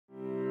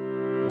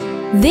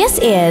This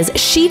is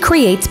She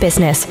Creates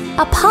Business,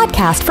 a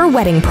podcast for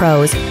wedding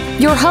pros.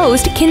 Your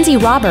host, Kinsey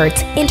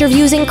Roberts,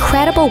 interviews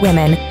incredible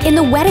women in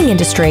the wedding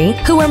industry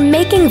who are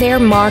making their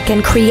mark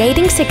and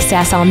creating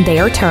success on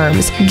their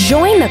terms.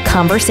 Join the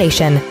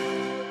conversation.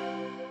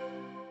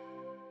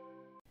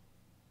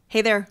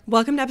 Hey there.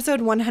 Welcome to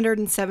episode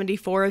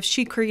 174 of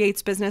She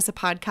Creates Business, a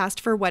podcast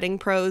for wedding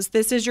pros.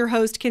 This is your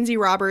host, Kinsey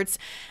Roberts.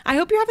 I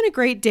hope you're having a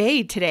great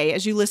day today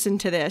as you listen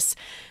to this.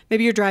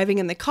 Maybe you're driving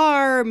in the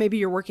car, maybe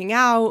you're working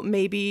out,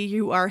 maybe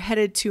you are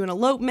headed to an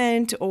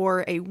elopement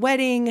or a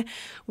wedding.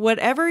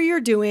 Whatever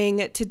you're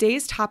doing,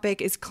 today's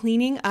topic is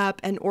cleaning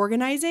up and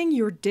organizing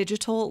your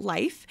digital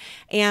life.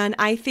 And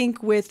I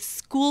think with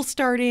school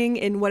starting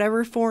in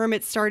whatever form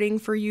it's starting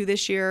for you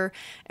this year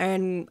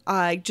and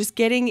just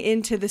getting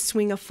into the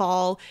swing of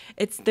fall,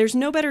 there's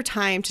no better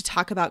time to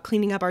talk about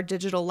cleaning up our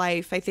digital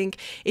life. I think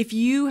if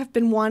you have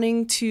been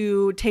wanting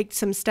to take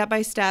some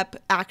step-by-step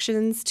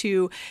actions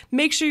to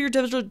make sure your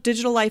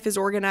digital life is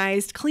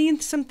organized, clean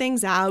some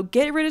things out,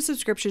 get rid of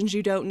subscriptions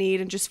you don't need,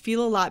 and just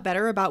feel a lot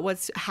better about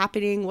what's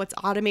happening, what's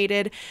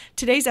automated,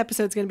 today's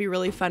episode is going to be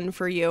really fun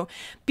for you.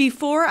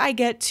 Before I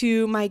get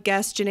to my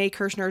guest, Janae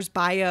Kirschner's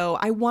bio,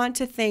 I want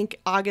to thank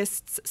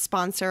August's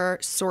sponsor,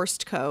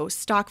 Sourced Co.,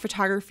 stock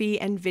photography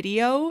and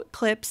video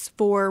clips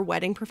for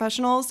wedding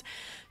professionals.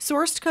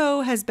 Sourced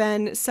Co. has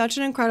been such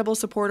an incredible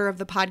supporter of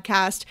the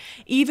podcast,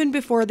 even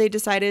before they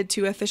decided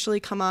to officially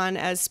come on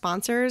as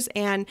sponsors.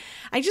 And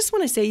I just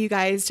want to say, you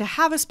guys, to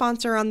have a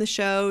sponsor on the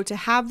show, to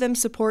have them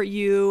support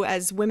you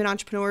as women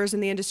entrepreneurs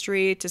in the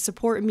industry, to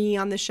support me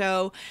on the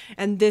show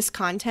and this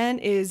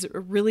content is a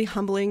really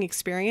humbling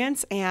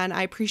experience. And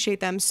I appreciate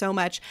them so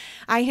much.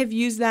 I have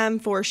used them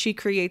for She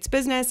Creates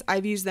Business.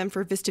 I've used them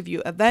for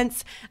VistaView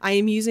events. I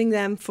am using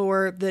them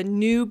for the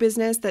new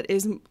business that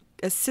is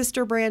a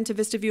sister brand to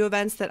VistaView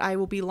events that I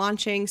will be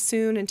launching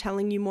soon and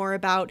telling you more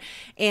about.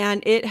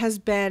 And it has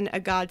been a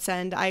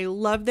godsend. I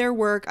love their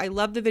work. I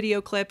love the video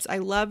clips. I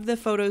love the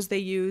photos they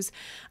use.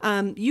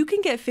 You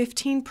can get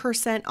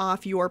 15%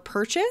 off your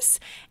purchase,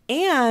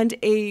 and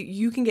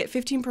you can get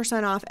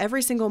 15% off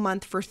every single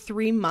month for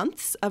 3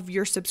 months of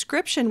your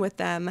subscription with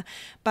them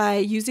by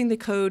using the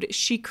code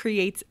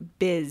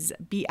SheCreatesBiz,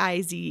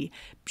 B-I-Z.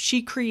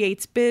 She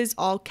Creates Biz,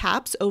 all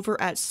caps, over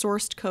at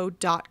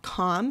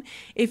sourcedco.com.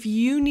 If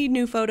you need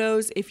new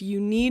photos, if you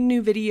need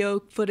new video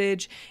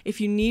footage,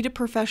 if you need a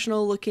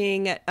professional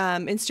looking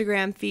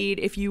Instagram feed,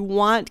 if you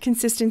want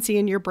consistency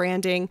in your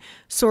branding,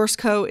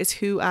 SourceCo is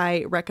who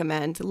I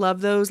recommend.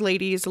 Love those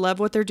ladies, love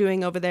what they're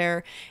doing over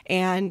there,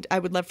 and I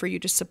would love for you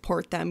to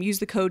support them. Use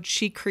the code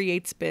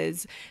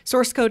SheCreatesBiz,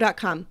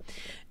 sourceco.com.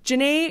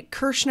 Janae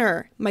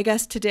Kirschner, my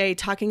guest today,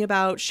 talking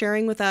about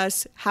sharing with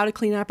us how to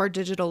clean up our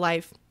digital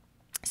life.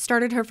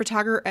 Started her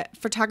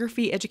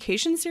photography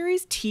education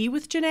series, Tea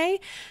with Janae,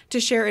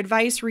 to share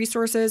advice,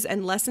 resources,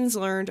 and lessons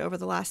learned over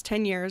the last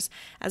 10 years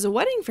as a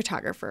wedding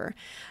photographer.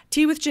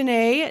 Tea with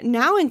Janae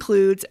now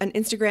includes an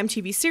Instagram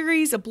TV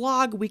series, a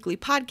blog, weekly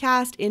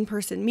podcast,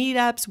 in-person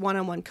meetups,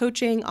 one-on-one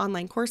coaching,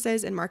 online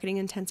courses, and marketing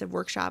intensive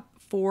workshop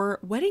for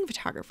wedding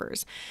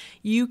photographers.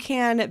 You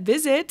can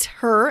visit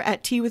her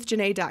at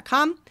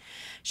teawithjanae.com.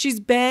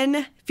 She's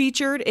been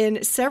featured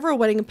in several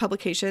wedding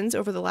publications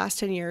over the last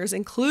 10 years,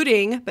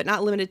 including, but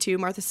not limited to,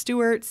 Martha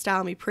Stewart,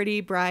 Style Me Pretty,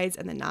 Brides,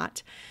 and The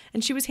Knot.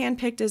 And she was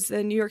handpicked as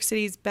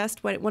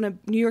one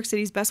of New York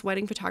City's best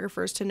wedding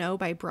photographers to know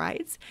by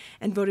Brides,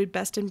 and voted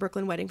best in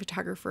Brooklyn wedding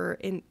photographer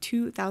in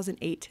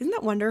 2008. Isn't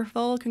that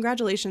wonderful?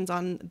 Congratulations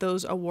on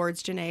those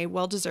awards, Janae.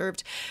 Well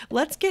deserved.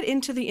 Let's get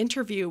into the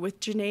interview with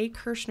Janae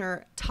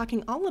Kirschner,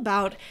 talking all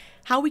about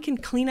how we can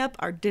clean up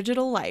our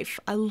digital life.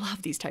 I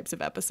love these types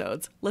of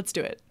episodes. Let's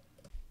do it.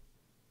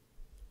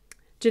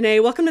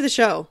 Janae, welcome to the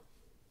show.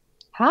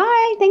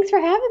 Hi, thanks for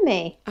having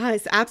me.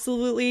 It's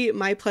absolutely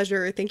my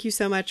pleasure. Thank you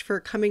so much for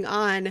coming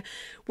on.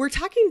 We're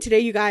talking today,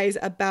 you guys,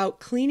 about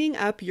cleaning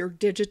up your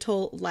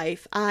digital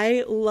life.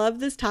 I love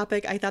this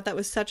topic. I thought that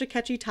was such a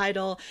catchy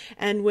title.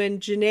 And when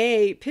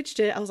Janae pitched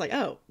it, I was like,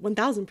 oh,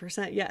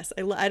 1000% yes.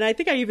 And I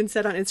think I even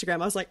said on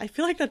Instagram, I was like, I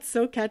feel like that's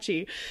so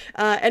catchy.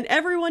 And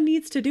everyone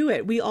needs to do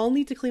it. We all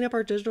need to clean up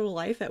our digital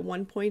life at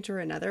one point or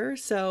another.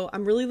 So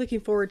I'm really looking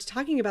forward to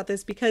talking about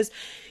this because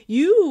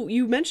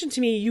you mentioned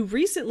to me you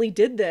recently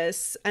did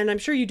this. And I'm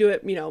sure you do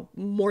it,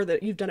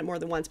 you've done it more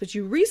than once, but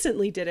you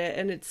recently did it.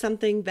 And it's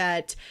something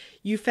that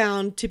you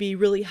found to be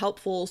really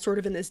helpful sort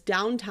of in this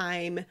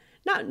downtime,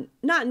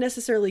 not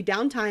necessarily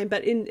downtime,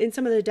 but in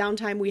some of the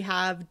downtime we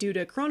have due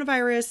to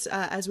coronavirus,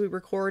 as we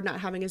record, not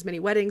having as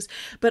many weddings,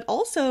 but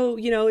also,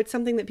 it's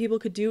something that people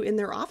could do in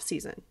their off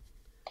season.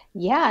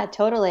 Yeah,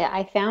 totally.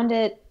 I found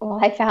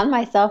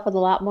myself with a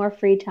lot more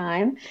free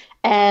time.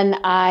 And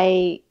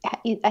I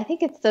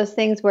think it's those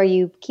things where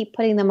you keep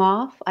putting them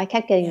off. I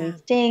kept getting these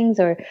stings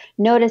or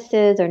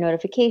notices or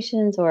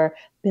notifications or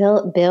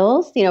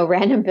bills,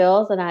 random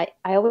bills. And I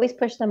always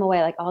push them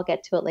away, like I'll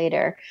get to it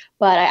later.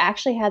 But I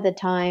actually had the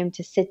time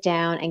to sit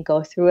down and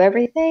go through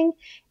everything.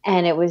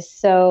 And it was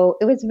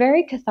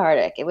very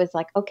cathartic. It was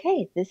like,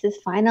 okay, this is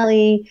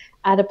finally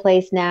at a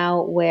place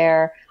now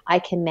where I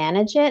can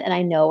manage it and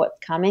I know what's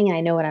coming and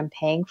I know what I'm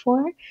paying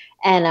for.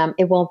 And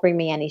it won't bring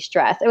me any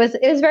stress. It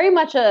was very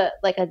much a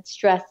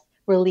stress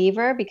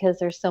reliever because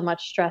there's so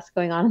much stress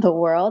going on in the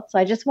world. So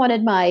I just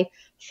wanted my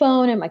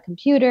phone and my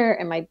computer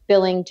and my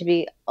billing to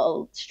be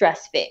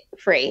stress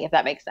free, if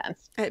that makes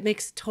sense. It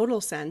makes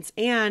total sense.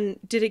 And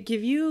did it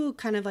give you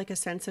kind of like a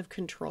sense of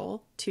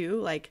control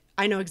too? Like,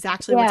 I know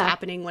exactly what's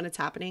happening when it's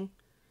happening.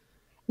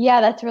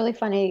 Yeah, that's really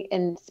funny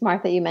and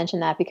smart that you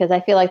mentioned that because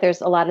I feel like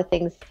there's a lot of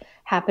things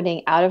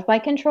happening out of my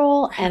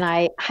control. And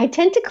I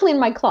tend to clean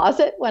my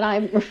closet when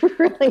I'm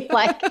really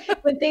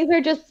when things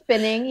are just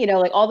spinning,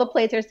 like all the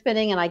plates are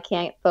spinning and I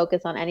can't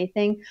focus on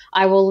anything.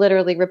 I will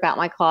literally rip out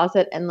my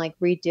closet and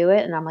redo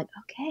it. And I'm like,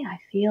 okay, I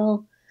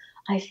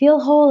feel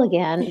whole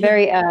again.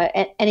 Very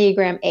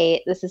Enneagram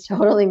 8. This is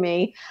totally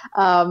me.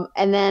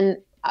 And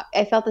then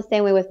I felt the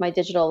same way with my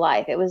digital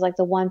life. It was like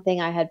the one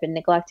thing I had been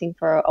neglecting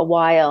for a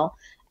while.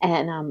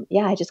 And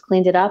I just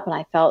cleaned it up and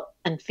I felt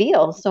and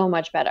feel so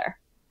much better.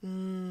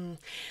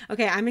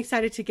 Okay, I'm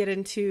excited to get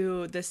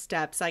into the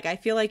steps. Like, I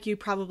feel like you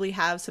probably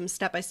have some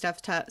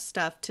step-by-step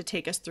stuff to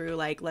take us through.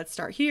 Like, let's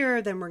start here,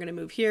 then we're going to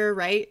move here,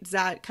 right? Is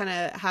that kind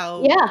of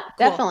how? Yeah, cool.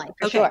 Definitely,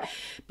 for sure.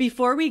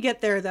 Before we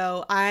get there,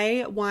 though,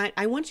 I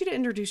want you to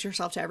introduce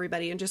yourself to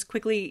everybody and just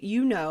quickly,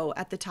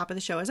 at the top of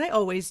the show, as I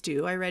always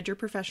do, I read your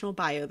professional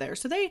bio there,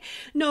 so they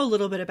know a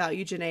little bit about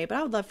you, Janae. But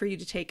I would love for you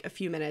to take a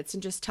few minutes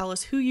and just tell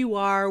us who you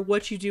are,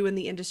 what you do in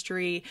the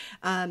industry,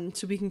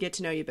 so we can get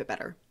to know you a bit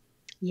better.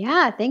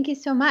 Yeah, thank you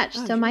so much.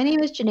 So my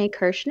name is Janae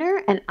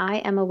Kirshner, and I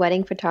am a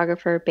wedding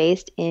photographer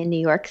based in New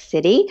York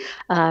City.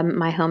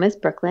 My home is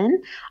Brooklyn.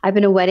 I've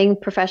been a wedding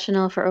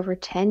professional for over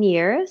 10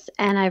 years,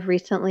 and I've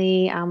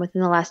recently,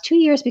 within the last 2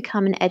 years,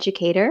 become an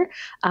educator.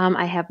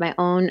 I have my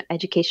own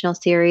educational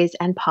series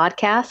and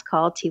podcast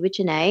called Tea with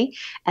Janae,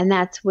 and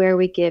that's where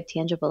we give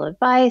tangible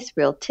advice,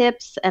 real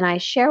tips, and I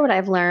share what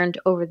I've learned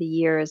over the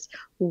years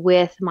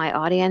with my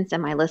audience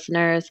and my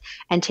listeners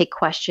and take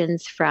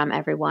questions from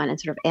everyone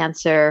and sort of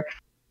answer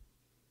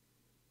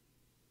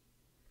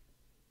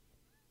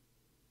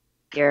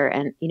here.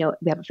 And,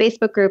 we have a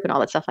Facebook group and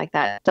all that stuff like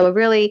that. So a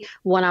really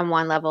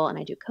one-on-one level, and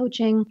I do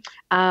coaching.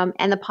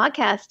 And the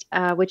podcast,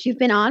 which you've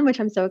been on, which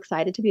I'm so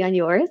excited to be on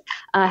yours,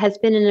 has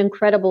been an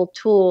incredible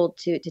tool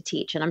to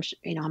teach. And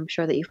I'm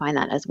sure that you find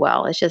that as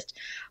well. It's just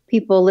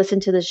people listen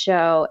to the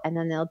show and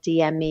then they'll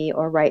DM me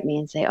or write me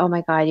and say, oh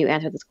my God, you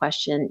answered this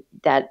question.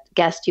 That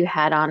guest you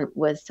had on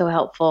was so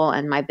helpful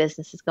and my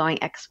business is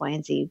going X, Y,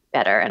 and Z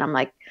better. And I'm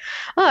like,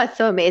 oh, it's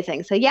so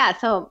amazing.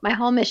 So my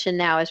whole mission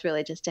now is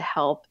really just to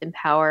help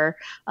empower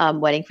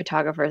wedding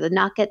photographers and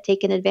not get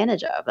taken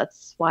advantage of.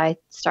 That's why I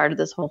started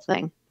this whole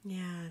thing.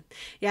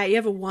 Yeah. You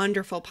have a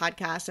wonderful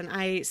podcast, and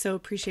I so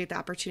appreciate the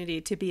opportunity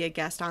to be a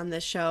guest on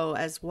this show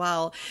as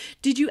well.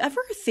 Did you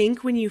ever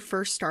think when you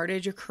first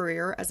started your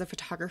career as a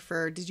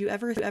photographer, did you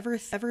ever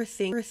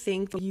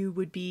think that you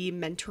would be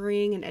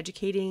mentoring and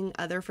educating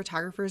other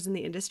photographers in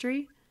the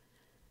industry?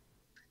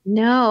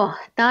 No,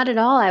 not at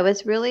all. I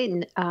was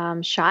really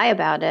shy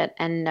about it,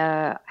 and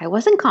I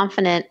wasn't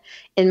confident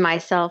in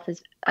myself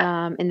as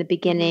in the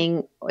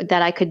beginning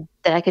that I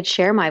could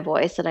share my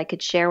voice, that I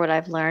could share what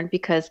I've learned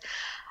because,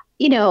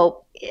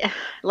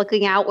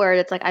 looking outward,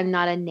 it's like I'm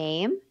not a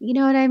name. You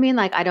know what I mean?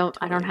 Like I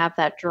don't have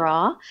that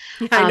draw.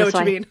 Yeah, I know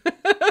what you mean.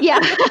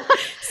 Yeah,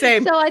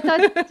 same. So I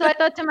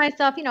thought to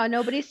myself,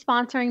 nobody's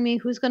sponsoring me.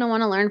 Who's going to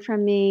want to learn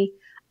from me?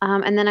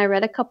 And then I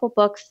read a couple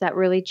books that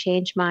really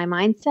changed my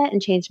mindset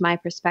and changed my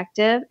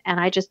perspective. And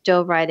I just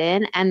dove right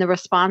in and the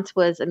response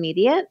was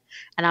immediate.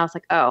 And I was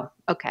like, oh,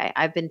 okay,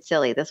 I've been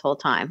silly this whole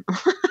time.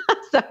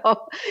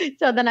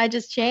 So then I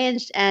just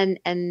changed and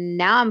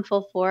now I'm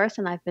full force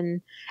and I've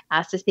been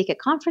asked to speak at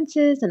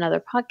conferences and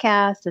other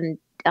podcasts and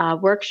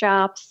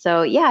workshops.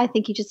 So yeah, I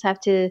think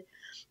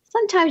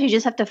sometimes you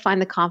just have to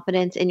find the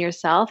confidence in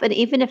yourself. And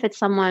even if it's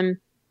someone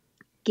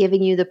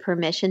giving you the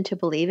permission to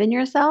believe in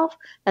yourself,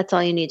 that's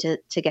all you need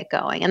to get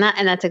going. And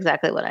that's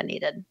exactly what I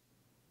needed.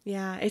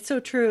 Yeah, it's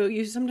so true.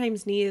 You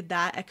sometimes need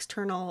that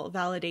external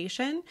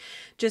validation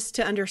just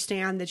to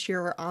understand that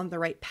you're on the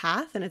right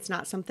path. And it's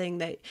not something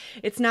that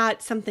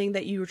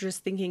you were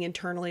just thinking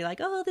internally, like,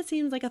 oh, this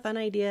seems like a fun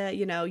idea.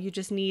 You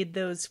just need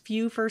those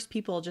few first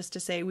people just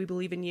to say, we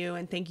believe in you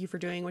and thank you for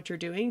doing what you're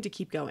doing to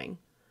keep going.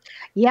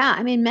 Yeah,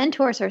 I mean,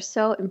 mentors are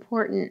so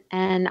important.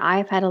 And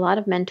I've had a lot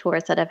of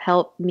mentors that have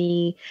helped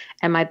me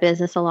and my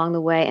business along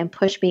the way and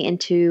pushed me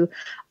into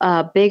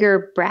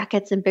bigger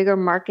brackets and bigger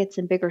markets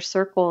and bigger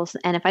circles.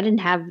 And if I didn't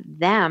have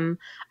them,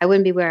 I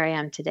wouldn't be where I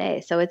am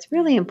today. So it's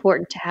really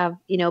important to have,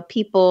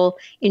 people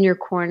in your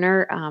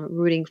corner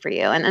rooting for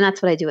you. And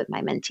that's what I do with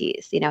my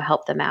mentees,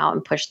 help them out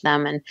and push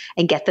them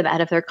and get them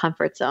out of their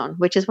comfort zone,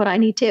 which is what I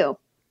need too.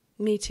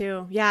 Me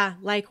too. Yeah,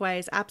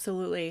 likewise.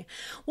 Absolutely.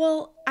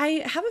 Well,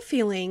 I have a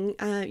feeling,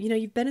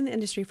 you've been in the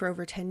industry for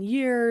over 10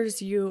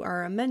 years. You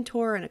are a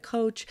mentor and a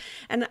coach.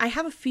 And I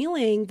have a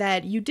feeling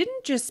that you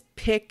didn't just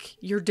pick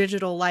your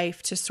digital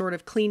life to sort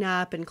of clean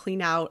up and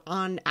clean out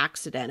on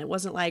accident. It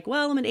wasn't like,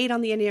 well, I'm an 8 on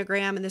the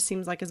Enneagram and this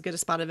seems like as good a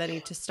spot of any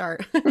to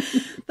start.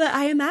 But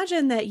I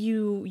imagine that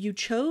you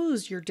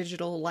chose your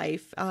digital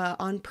life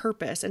on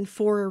purpose and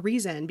for a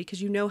reason,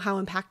 because you know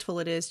how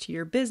impactful it is to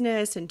your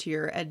business and to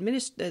your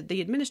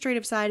the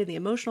administrative side and the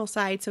emotional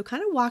side. So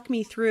kind of walk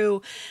me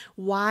through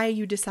why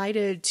you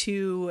decided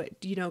to,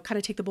 kind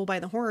of take the bull by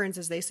the horns,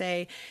 as they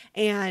say,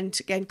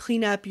 and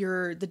clean up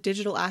the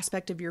digital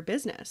aspect of your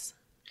business.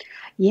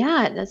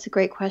 Yeah, that's a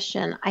great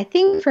question. I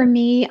think for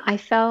me, I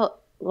felt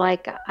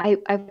like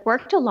I've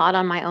worked a lot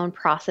on my own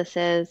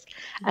processes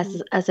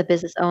as a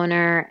business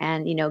owner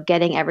and,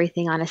 getting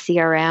everything on a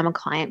CRM, a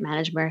client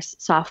management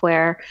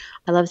software.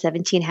 I love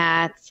 17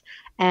 hats,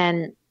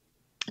 and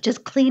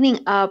just cleaning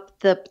up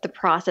the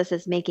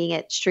processes, making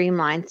it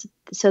streamlined.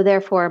 So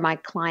therefore my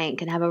client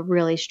can have a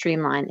really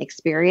streamlined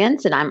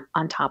experience and I'm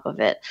on top of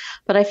it.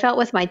 But I felt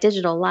with my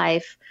digital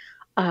life,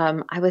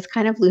 I was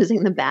kind of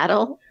losing the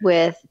battle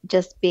with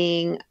just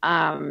being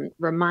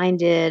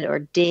reminded or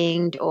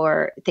dinged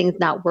or things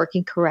not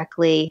working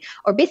correctly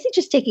or basically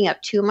just taking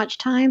up too much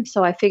time.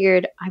 So I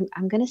figured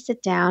I'm going to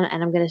sit down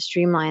and I'm going to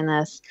streamline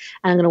this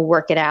and I'm going to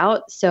work it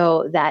out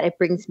so that it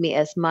brings me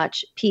as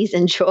much peace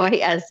and joy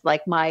as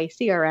like my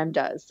CRM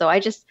does. So I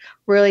just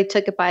really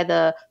took it by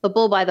the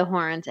bull by the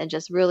horns and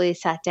just really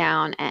sat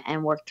down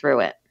and worked through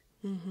it.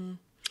 Mm-hmm.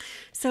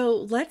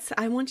 So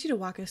I want you to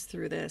walk us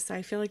through this.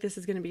 I feel like this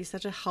is going to be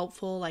such a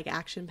helpful, like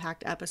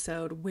action-packed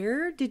episode.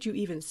 Where did you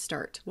even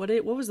start? What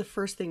was the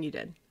first thing you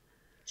did?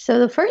 So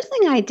the first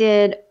thing I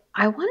did,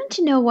 I wanted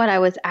to know what I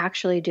was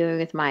actually doing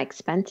with my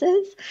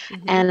expenses.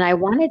 Mm-hmm. And I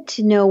wanted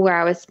to know where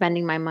I was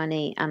spending my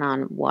money and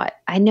on what.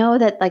 I know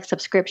that like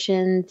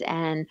subscriptions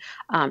and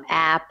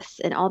apps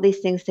and all these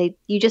things,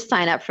 you just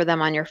sign up for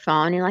them on your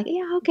phone. You're like,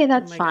 yeah, okay,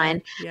 that's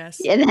fine. God,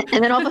 yes. And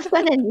then all of a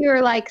sudden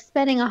you're like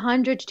spending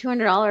 $100 to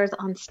 $200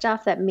 on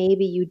stuff that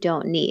maybe you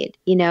don't need,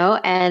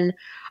 and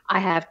I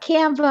have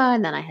Canva,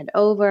 and then I had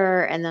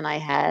Over, and then I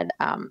had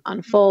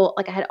Unfold.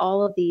 Like I had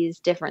all of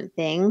these different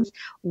things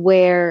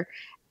where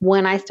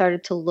when I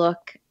started to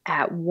look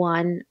at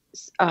one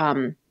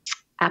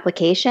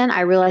application,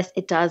 I realized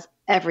it does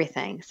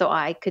everything. So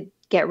I could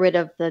get rid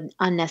of the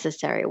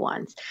unnecessary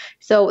ones.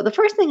 So the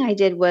first thing I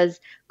did was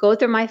go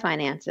through my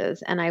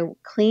finances and I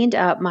cleaned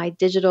up my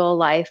digital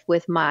life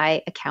with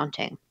my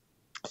accounting.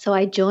 So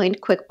I joined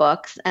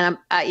QuickBooks and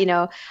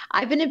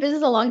I've been in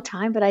business a long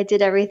time, but I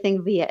did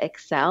everything via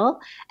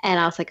Excel and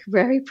I was like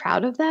very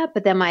proud of that.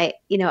 But then my,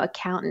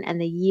 accountant and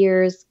the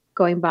years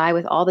going by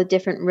with all the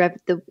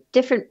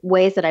different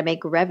ways that I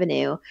make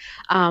revenue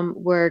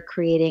were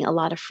creating a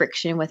lot of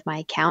friction with my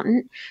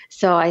accountant.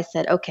 So I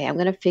said, okay, I'm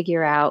going to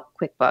figure out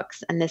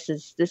QuickBooks, and this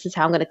is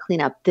how I'm going to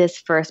clean up this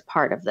first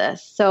part of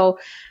this. So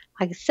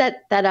I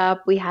set that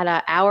up. We had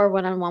an hour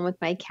one-on-one with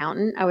my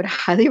accountant. I would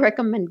highly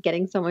recommend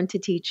getting someone to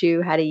teach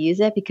you how to use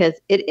it because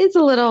it is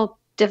a little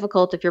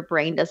difficult if your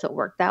brain doesn't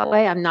work that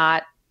way. I'm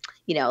not,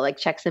 like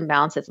checks and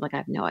balances. I'm like, I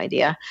have no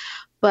idea.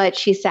 But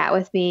she sat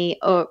with me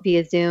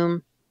via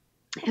Zoom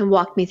and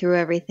walked me through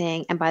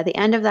everything. And by the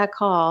end of that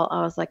call,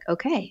 I was like,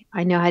 okay,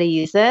 I know how to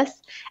use this.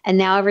 And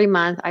now every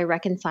month I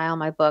reconcile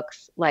my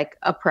books like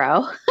a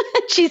pro.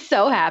 She's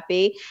so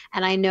happy.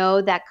 And I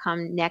know that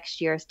come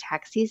next year's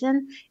tax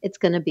season, it's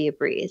going to be a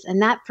breeze.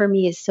 And that for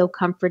me is so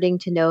comforting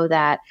to know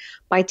that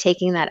by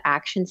taking that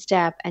action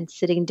step and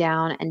sitting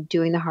down and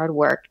doing the hard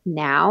work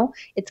now,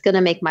 it's going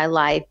to make my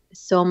life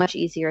so much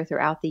easier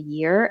throughout the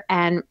year.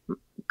 And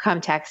come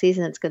tax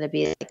season, it's going to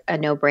be like a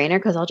no-brainer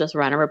because I'll just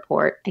run a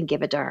report and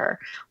give it to her,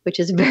 which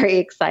is very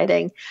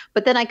exciting.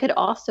 But then I could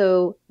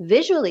also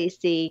visually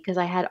see, because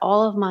I had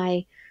all of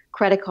my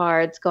credit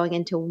cards going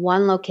into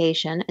one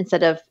location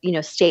instead of,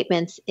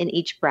 statements in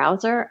each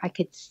browser. I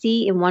could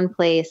see in one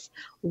place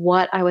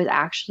what I was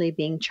actually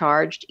being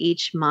charged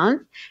each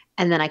month.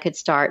 And then I could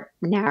start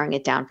narrowing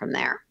it down from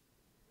there.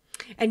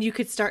 And you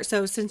could start,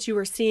 so since you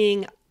were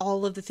seeing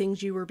all of the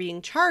things you were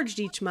being charged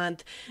each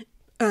month,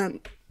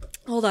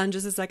 hold on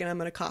just a second. I'm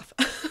going to cough.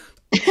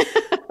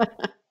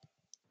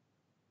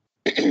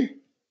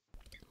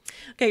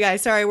 Okay,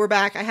 guys, sorry, we're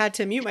back. I had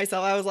to mute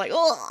myself. I was like,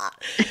 oh,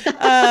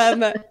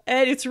 and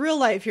it's real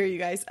life here, you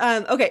guys.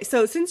 Okay,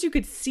 so since you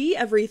could see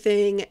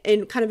everything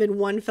in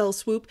one fell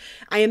swoop,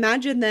 I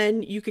imagine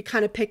then you could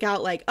kind of pick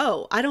out like,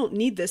 oh, I don't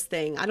need this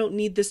thing. I don't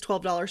need this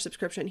 $12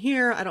 subscription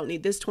here. I don't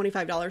need this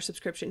 $25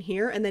 subscription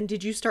here. And then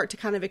did you start to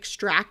kind of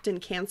extract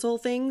and cancel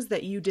things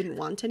that you didn't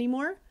want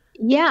anymore?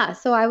 Yeah.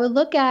 So I would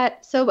look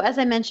at, as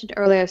I mentioned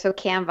earlier, so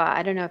Canva,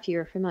 I don't know if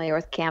you're familiar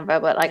with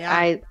Canva, but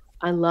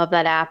I love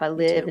that app. I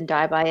live and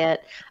die by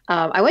it.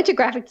 I went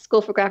to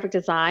school for graphic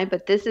design,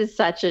 but this is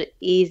such an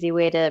easy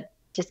way to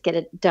just get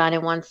it done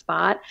in one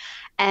spot.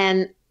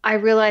 And I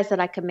realized that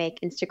I could make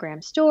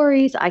Instagram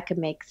stories, I could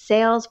make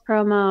sales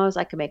promos,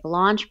 I could make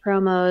launch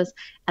promos,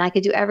 and I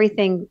could do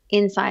everything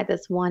inside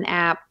this one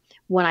app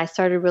when I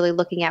started really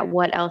looking at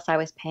what else I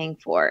was paying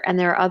for. And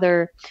there are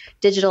other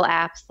digital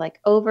apps like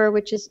Over,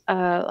 which is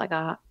like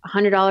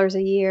 $100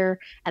 a year.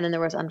 And then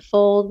there was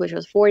Unfold, which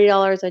was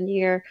 $40 a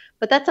year.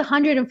 But that's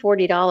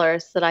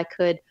 $140 that I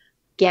could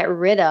get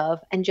rid of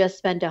and just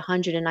spend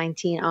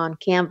 $119 on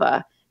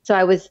Canva. So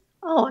I was,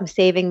 I'm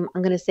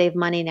going to save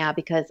money now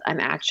because I'm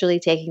actually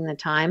taking the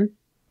time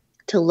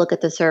to look at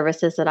the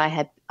services that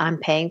I'm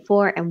paying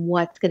for and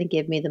what's going to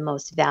give me the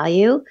most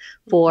value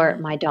for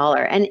my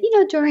dollar. And,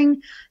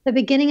 during the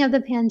beginning of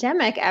the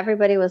pandemic,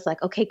 everybody was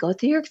like, okay, go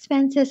through your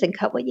expenses and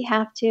cut what you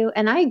have to.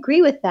 And I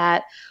agree with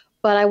that,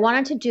 but I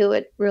wanted to do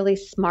it really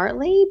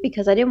smartly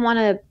because I didn't want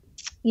to,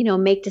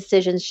 make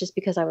decisions just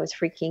because I was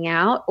freaking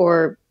out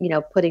or,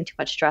 putting too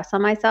much stress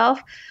on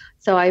myself.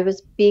 So I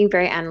was being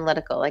very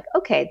analytical, like,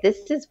 okay,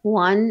 this is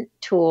one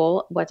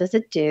tool. What does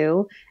it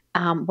do?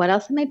 What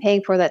else am I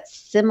paying for that's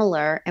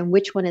similar, and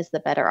which one is the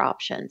better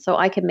option? So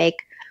I could make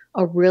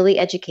a really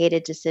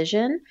educated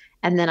decision,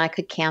 and then I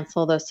could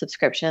cancel those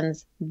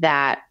subscriptions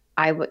that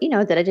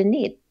that I didn't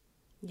need.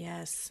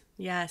 Yes.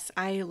 Yes.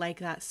 I like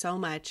that so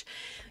much.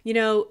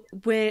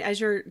 As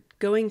you're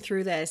going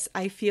through this,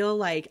 I feel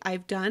like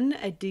I've done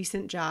a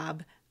decent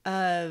job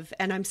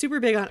and I'm super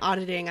big on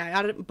auditing. I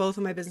audit both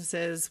of my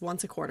businesses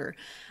once a quarter,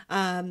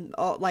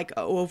 like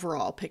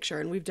overall picture.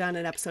 And we've done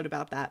an episode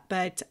about that,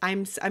 but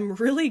I'm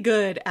really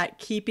good at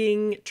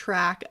keeping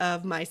track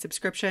of my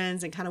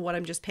subscriptions and kind of what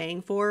I'm just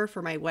paying for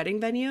my wedding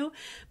venue.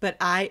 But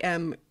I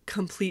am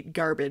complete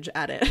garbage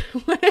at it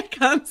when it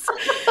comes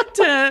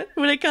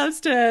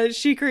to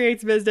She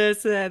Creates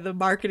Business, the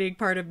marketing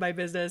part of my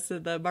business,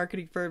 the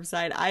marketing firm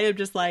side. I am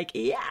just like,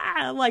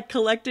 I'm like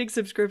collecting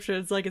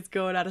subscriptions like it's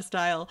going out of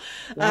style.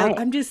 Right.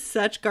 I'm just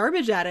such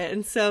garbage at it.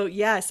 And so,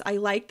 yes, I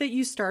like that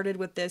you started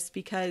with this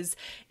because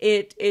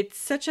you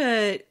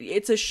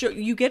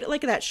get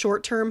like that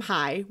short-term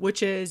high,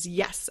 which is,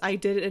 yes, I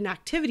did an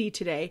activity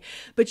today,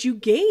 but you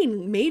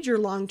gain major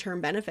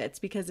long-term benefits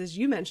because, as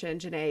you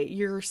mentioned, Janae,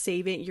 you're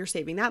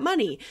saving that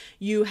money.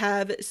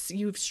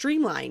 You've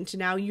streamlined.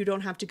 Now you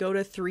don't have to go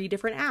to 3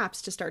 different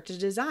apps to start to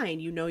design.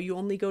 You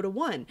only go to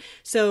one.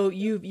 So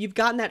you've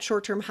gotten that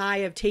short-term high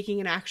of taking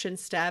an action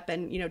step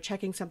and,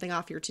 checking something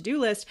off your to-do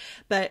list,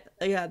 but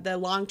the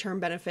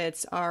long-term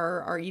benefits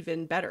are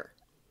even better.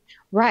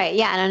 Right.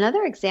 Yeah. And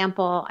another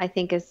example I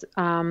think is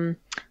that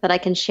I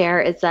can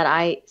share is that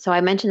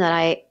I mentioned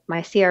that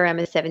my CRM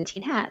is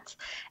 17 Hats,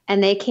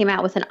 and they came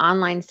out with an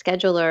online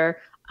scheduler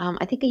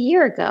I think a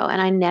year ago,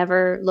 and I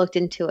never looked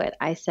into it.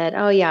 I said,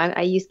 oh yeah,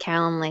 I use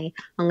Calendly.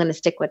 I'm going to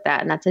stick with that.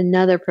 And that's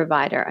another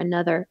provider,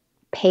 another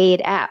paid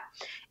app.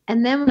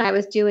 And then when I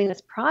was doing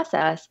this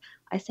process,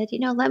 I said,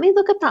 let me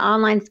look at the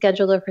online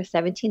scheduler for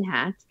 17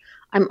 Hats.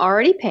 I'm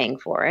already paying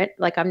for it.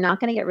 Like, I'm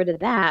not going to get rid of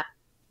that.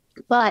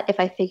 But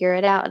if I figure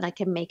it out and I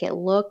can make it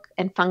look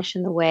and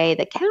function the way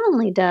that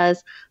Calendly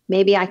does,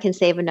 maybe I can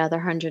save another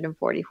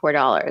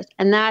 $144.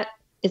 And that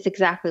is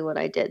exactly what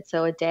I did.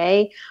 So a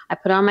day I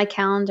put on my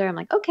calendar, I'm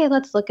like, okay,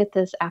 let's look at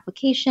this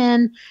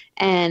application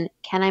and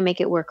can I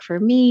make it work for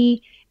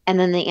me? And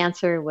then the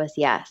answer was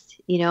yes.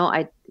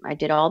 I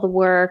did all the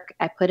work,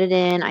 I put it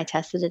in, I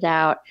tested it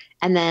out.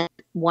 And then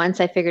once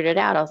I figured it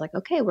out, I was like,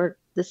 okay,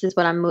 this is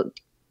what I'm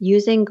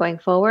using going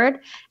forward.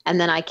 And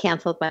then I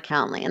canceled my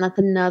Calendly, and that's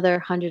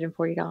another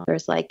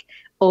 $140, like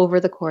over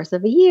the course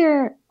of a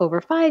year,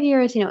 over 5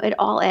 years, it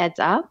all adds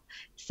up.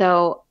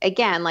 So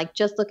again, like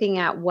just looking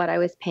at what I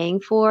was paying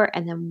for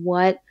and then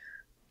what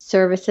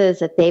services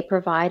that they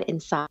provide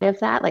inside of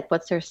that, like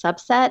what's their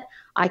subset,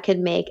 I could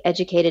make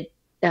educated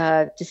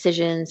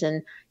decisions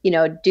and,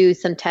 do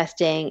some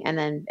testing and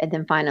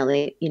then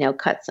finally,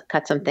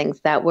 cut some things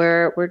that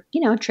were,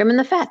 trimming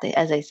the fat,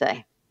 as they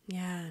say.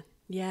 Yeah.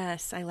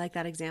 Yes, I like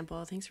that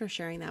example. Thanks for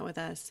sharing that with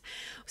us.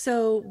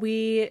 So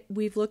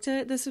we've looked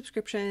at the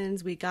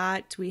subscriptions. We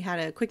had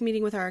a quick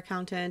meeting with our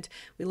accountant.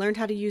 We learned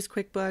how to use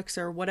QuickBooks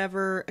or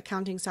whatever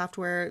accounting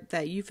software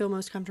that you feel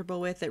most comfortable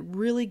with that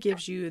really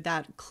gives you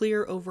that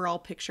clear overall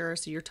picture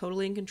so you're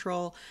totally in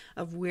control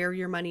of where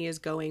your money is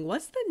going.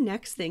 What's the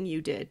next thing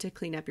you did to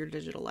clean up your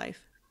digital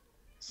life?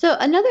 So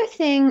another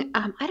thing,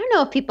 I don't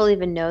know if people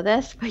even know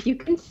this, but you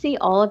can see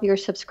all of your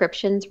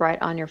subscriptions right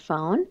on your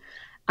phone.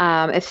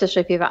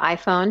 Especially if you have an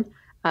iPhone.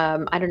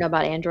 I don't know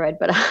about Android,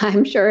 but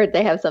I'm sure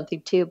they have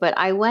something too. But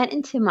I went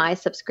into my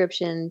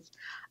subscriptions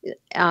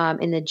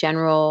in the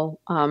general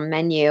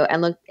menu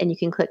and looked, and you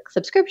can click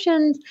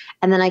subscriptions,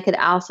 and then I could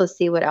also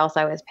see what else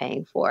I was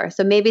paying for.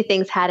 So maybe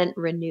things hadn't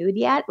renewed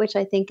yet, which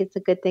I think is a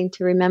good thing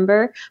to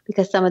remember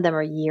because some of them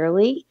are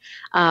yearly.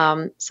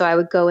 So I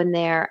would go in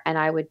there and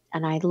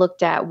I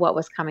looked at what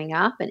was coming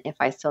up and if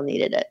I still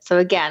needed it. So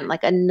again,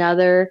 like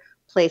another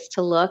place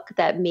to look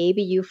that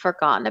maybe you've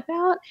forgotten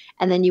about,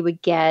 and then you would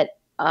get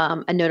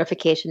a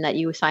notification that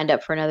you signed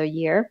up for another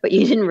year, but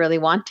you didn't really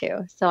want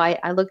to. So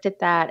I looked at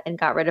that and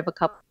got rid of a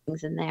couple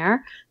things in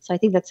there. So I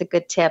think that's a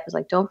good tip, is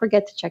like, don't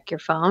forget to check your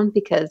phone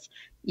because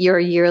your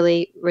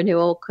yearly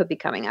renewal could be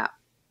coming up.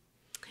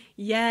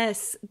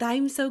 Yes,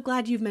 I'm so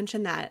glad you've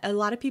mentioned that. A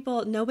lot of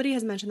people, nobody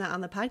has mentioned that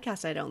on the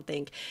podcast, I don't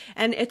think.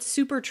 And it's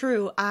super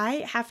true.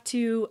 I have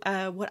to,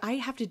 what I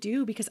have to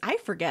do, because I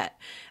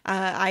forget,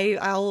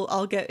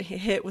 I'll get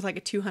hit with like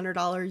a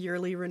 $200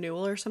 yearly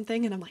renewal or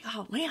something. And I'm like,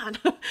 oh man,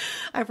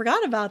 I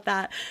forgot about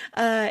that.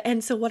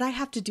 And so what I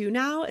have to do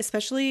now,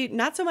 especially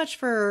not so much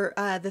for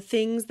the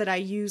things that I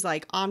use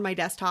like on my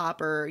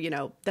desktop or,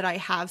 that I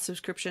have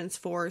subscriptions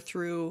for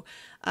through,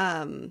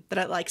 that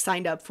I like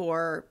signed up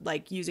for,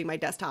 like using my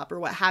desktop or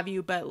what have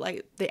you, but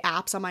like the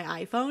apps on my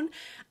iPhone,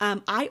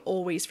 I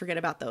always forget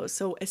about those.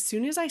 So as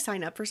soon as I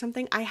sign up for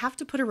something, I have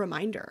to put a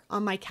reminder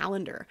on my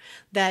calendar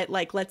that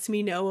like lets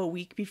me know a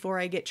week before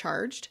I get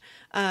charged,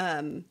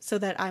 so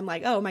that I'm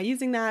like, oh, am I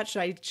using that?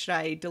 Should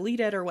I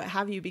delete it or what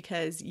have you?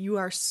 Because you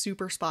are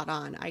super spot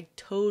on. I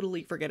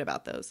totally forget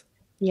about those.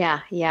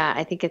 Yeah, yeah.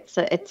 I think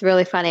it's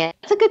really funny.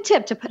 It's a good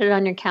tip to put it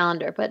on your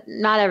calendar, but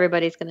not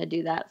everybody's going to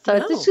do that. So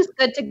No. it's just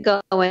good to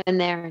go in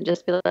there and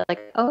just be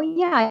like, oh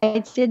yeah,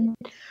 I did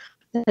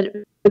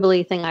that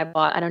Ghibli thing I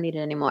bought. I don't need it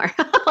anymore.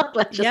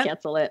 Let's just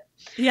cancel it.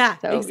 Yeah,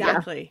 So,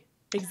 exactly.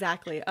 Yeah.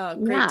 Exactly.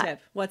 Oh, great tip.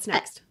 What's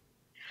next?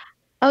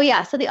 Oh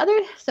yeah. So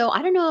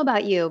I don't know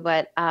about you,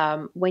 but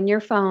when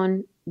your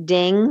phone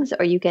dings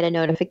or you get a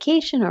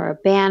notification or a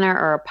banner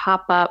or a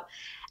pop-up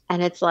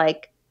and it's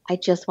like, I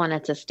just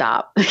wanted to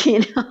stop. I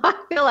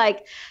feel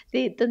like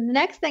the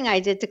next thing I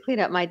did to clean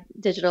up my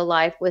digital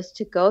life was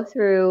to go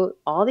through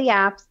all the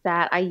apps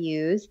that I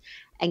use,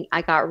 and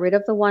I got rid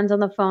of the ones on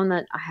the phone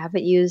that I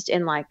haven't used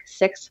in like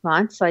 6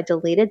 months. So I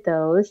deleted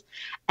those.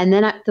 And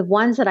then the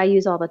ones that I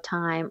use all the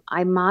time,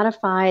 I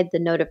modified the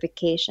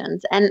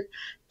notifications. And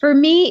for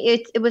me,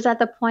 it was at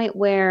the point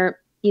where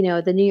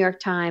the New York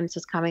Times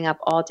was coming up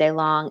all day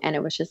long and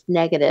it was just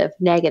negative,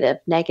 negative,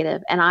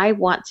 negative. And I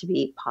want to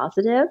be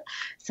positive.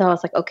 So I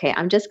was like, okay,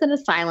 I'm just going to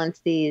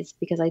silence these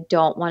because I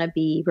don't want to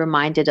be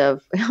reminded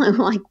of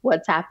like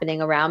what's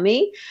happening around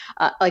me,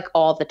 like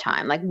all the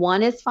time. Like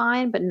one is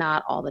fine, but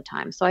not all the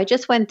time. So I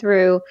just went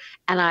through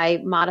and I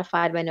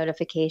modified my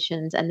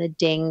notifications and the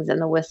dings and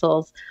the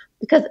whistles,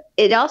 because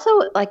it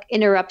also like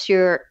interrupts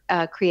your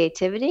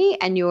creativity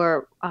and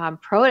your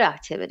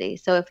productivity.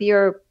 So if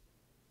you're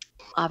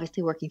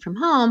obviously working from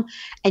home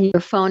and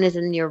your phone is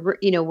in your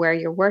where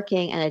you're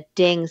working and it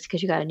dings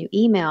because you got a new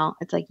email,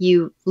 it's like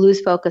you lose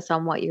focus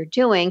on what you're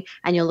doing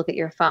and you'll look at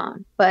your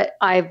phone. But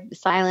I've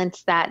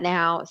silenced that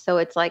now, so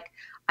it's like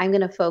I'm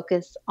going to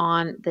focus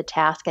on the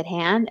task at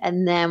hand,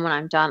 and then when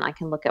I'm done I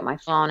can look at my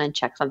phone and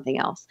check something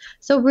else.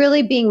 So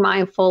really being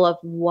mindful of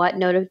what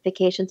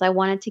notifications I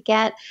wanted to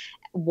get,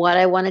 what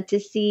I wanted to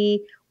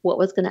see, what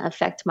was going to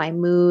affect my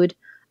mood.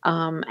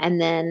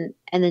 And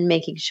then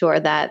making sure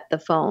that the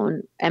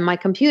phone and my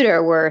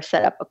computer were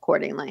set up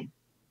accordingly.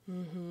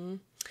 Mm-hmm.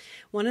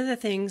 One of the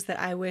things that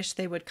I wish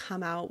they would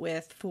come out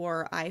with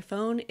for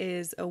iPhone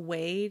is a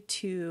way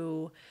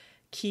to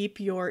keep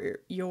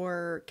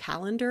your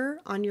calendar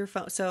on your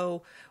phone.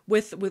 So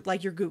with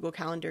like your Google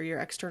Calendar, your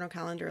external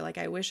calendar, like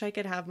I wish I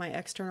could have my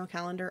external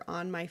calendar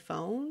on my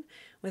phone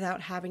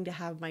without having to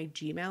have my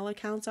Gmail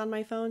accounts on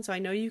my phone. So I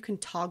know you can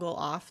toggle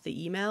off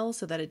the email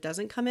so that it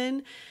doesn't come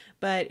in,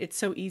 but it's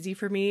so easy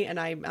for me, and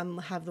I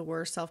have the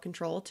worst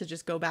self-control to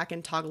just go back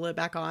and toggle it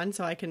back on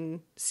so I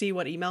can see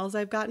what emails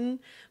I've gotten.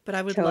 But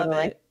I would love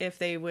it if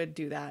they would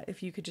do that.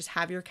 If you could just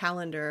have your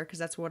calendar, because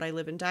that's what I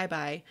live and die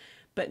by,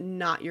 but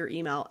not your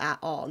email at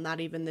all, not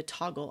even the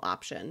toggle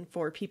option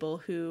for people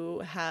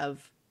who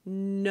have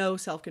no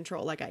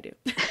self-control like I do.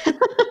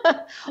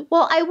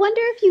 Well, I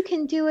wonder if you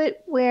can do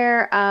it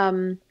where,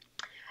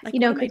 like,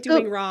 what am I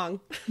doing wrong?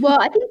 Well,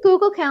 I think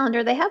Google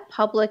Calendar, they have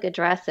public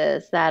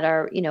addresses that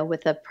are,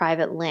 with a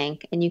private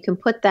link, and you can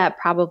put that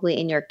probably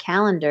in your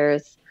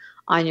calendars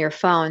on your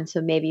phone.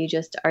 So maybe you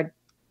just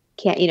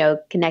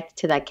can't connect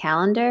to that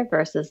calendar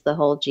versus the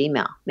whole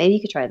Gmail. Maybe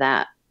you could try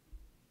that.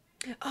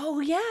 Oh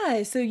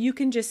yeah. So you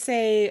can just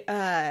say,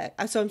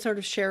 so I'm sort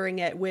of sharing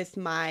it with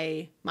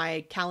my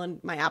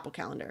Apple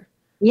Calendar.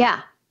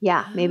 Yeah.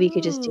 Yeah. Maybe you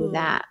could just do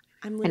that.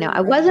 I know I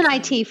was in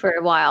IT for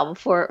a while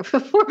before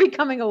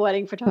becoming a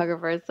wedding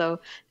photographer, so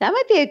that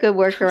might be a good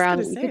workaround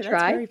you could try.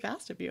 That's very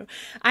fast of you.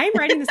 I'm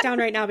writing this down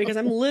right now because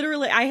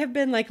I have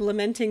been like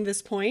lamenting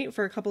this point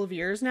for a couple of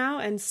years now,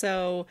 and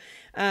so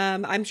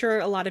I'm sure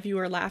a lot of you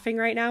are laughing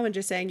right now and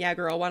just saying, "Yeah,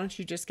 girl, why don't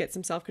you just get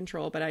some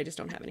self-control?" But I just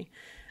don't have any.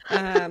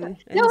 No,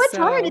 it's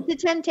hard. It's a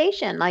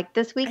temptation. Like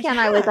this weekend,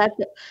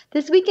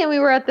 this weekend we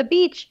were at the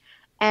beach.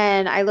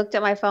 And I looked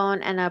at my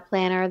phone, and a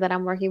planner that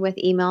I'm working with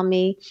emailed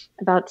me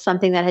about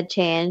something that had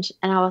changed.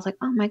 And I was like,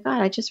 oh my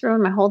God, I just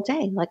ruined my whole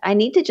day. Like I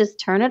need to just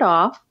turn it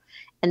off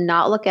and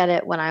not look at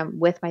it when I'm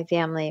with my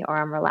family or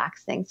I'm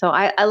relaxing. So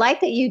I like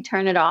that you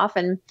turn it off,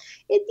 and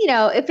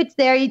if it's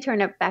there, you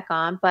turn it back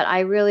on. But I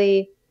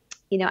really,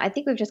 I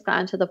think we've just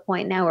gotten to the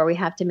point now where we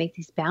have to make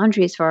these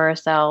boundaries for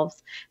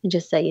ourselves and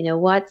just say, you know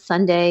what,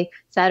 Saturday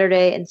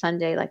and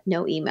Sunday, like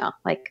no email,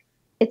 like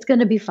it's going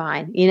to be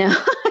fine.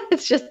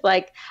 It's just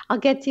like, I'll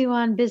get to you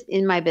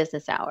in my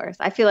business hours.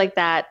 I feel like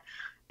that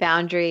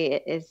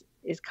boundary is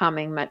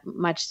coming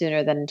much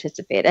sooner than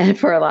anticipated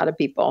for a lot of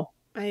people.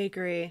 I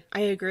agree. I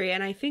agree.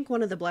 And I think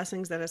one of the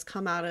blessings that has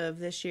come out of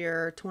this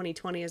year,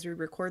 2020, as we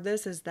record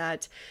this, is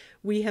that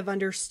we have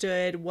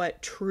understood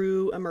what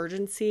true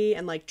emergency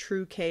and like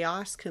true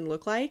chaos can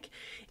look like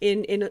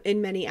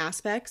in many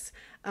aspects.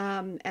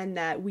 And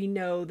that we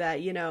know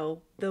that, you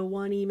know, the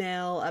one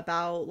email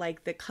about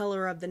like the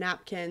color of the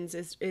napkins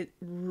it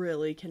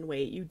really can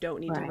wait. You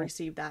don't need to Right.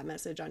 receive that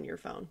message on your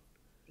phone.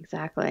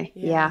 Exactly.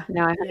 Yeah. Yeah.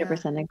 No, I Yeah.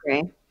 100%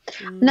 agree.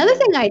 Another Mm.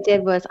 thing I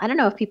did was, I don't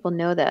know if people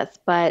know this,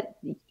 but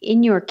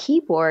in your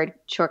keyboard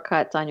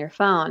shortcuts on your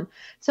phone.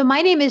 So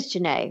my name is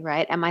Janae,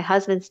 right? And my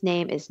husband's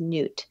name is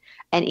Newt,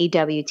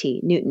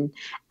 Newt, Newton.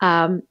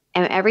 And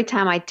every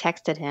time I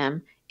texted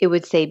him, it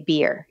would say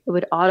beer. It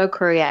would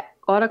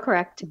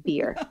autocorrect to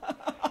beer.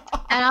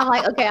 And I'm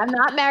like, okay, I'm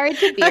not married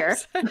to beer.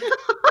 I'm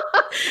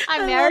I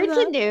love married to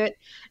that. Newt.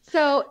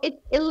 So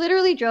it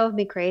literally drove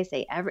me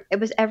crazy. It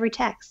was every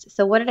text.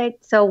 So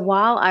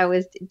while I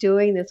was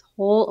doing this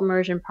whole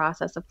immersion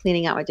process of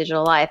cleaning out my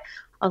digital life,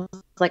 I was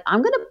like,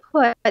 I'm going to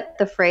put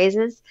the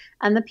phrases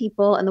and the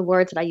people and the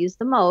words that I use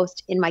the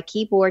most in my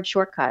keyboard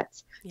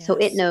shortcuts so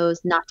it Yes.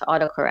 knows not to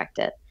autocorrect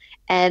it.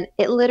 And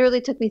it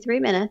literally took me 3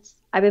 minutes.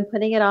 I've been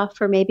putting it off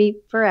for maybe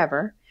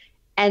forever.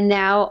 And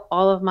now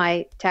all of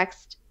my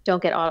text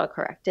don't get auto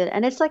corrected.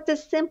 And it's like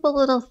this simple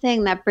little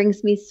thing that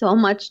brings me so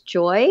much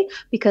joy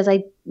because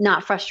I'm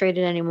not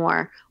frustrated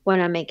anymore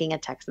when I'm making a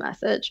text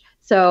message.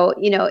 So,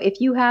 if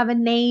you have a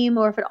name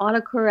or if it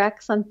auto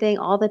corrects something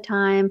all the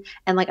time,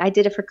 and like I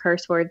did it for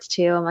curse words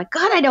too. I'm like,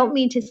 God, I don't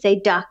mean to say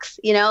ducks,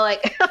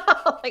 like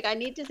like I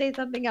need to say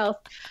something else.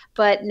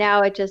 But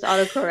now it just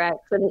auto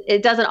corrects and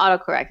it doesn't auto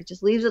correct. It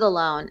just leaves it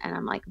alone. And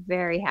I'm like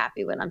very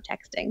happy when I'm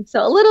texting.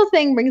 So a little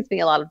thing brings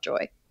me a lot of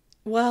joy.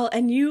 Well,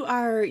 and you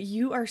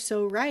are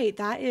so right.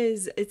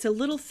 It's a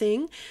little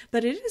thing,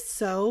 but it is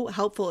so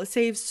helpful. It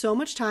saves so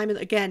much time, and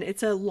again,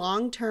 it's a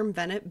long-term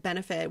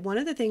benefit. One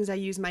of the things I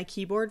use my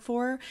keyboard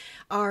for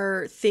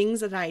are things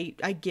that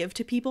I give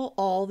to people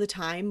all the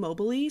time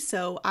mobily.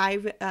 So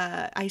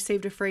I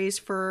saved a phrase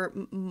for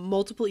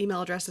multiple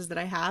email addresses that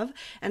I have,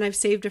 and I've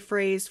saved a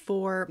phrase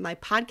for my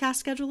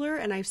podcast scheduler,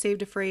 and I've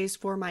saved a phrase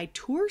for my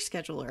tour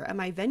scheduler at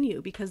my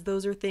venue because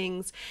those are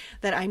things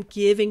that I'm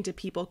giving to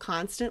people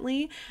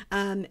constantly.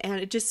 And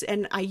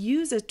I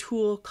use a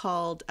tool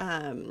called,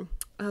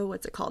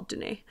 what's it called,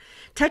 Danae?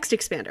 Text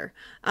Expander,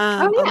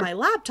 Oh on yeah. my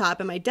laptop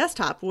and my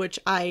desktop, which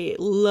I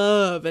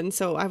love. And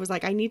so I was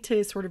like, I need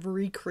to sort of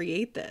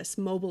recreate this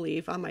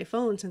mobily on my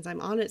phone since I'm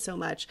on it so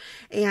much.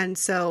 And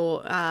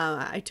so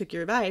I took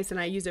your advice and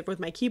I use it with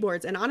my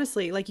keyboards. And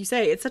honestly, like you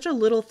say, it's such a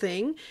little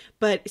thing,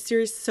 but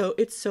so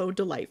it's so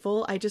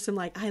delightful. I just am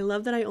like, I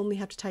love that I only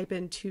have to type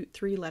in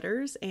 3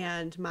 letters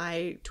and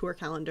my tour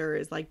calendar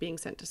is like being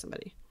sent to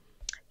somebody.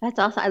 That's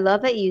awesome. I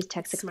love that you use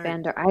Text Smart.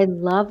 Expander. I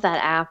love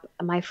that app.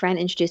 My friend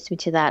introduced me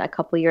to that a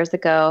couple years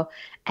ago,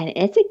 and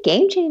it's a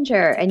game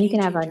changer. It's a And you game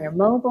can have it on your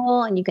changer.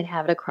 mobile, and you can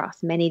have it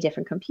across many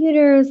different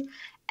computers. Yeah.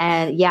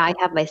 And yeah, I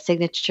have my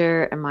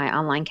signature and my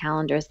online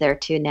calendars there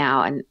too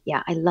now. And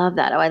yeah, I love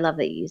that. Oh, I love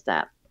that you use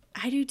that.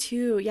 I do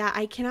too. Yeah,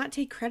 I cannot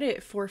take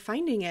credit for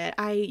finding it.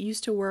 I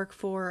used to work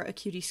for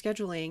Acuity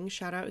Scheduling.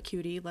 Shout out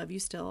Acuity, love you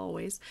still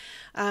always.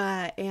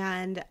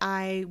 And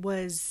I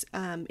was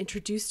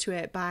introduced to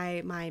it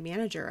by my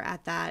manager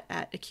at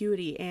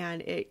Acuity,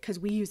 and it because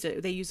we use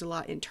it, they use a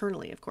lot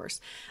internally, of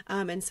course.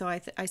 And so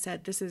I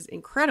said, this is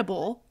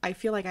incredible. I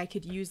feel like I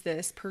could use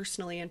this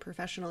personally and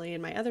professionally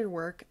in my other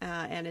work.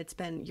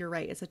 And you're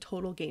right, it's a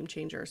total game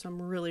changer. So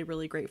I'm really,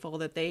 really grateful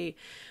that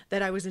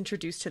I was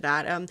introduced to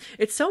that.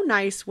 It's so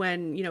nice when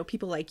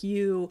people like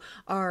you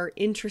are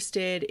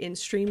interested in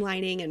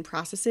streamlining and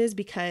processes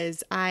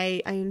because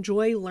I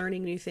enjoy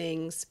learning new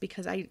things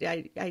because I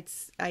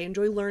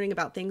enjoy learning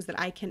about things that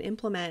I can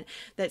implement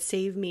that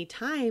save me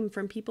time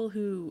from people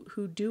who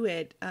do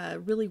it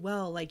really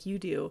well like you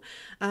do.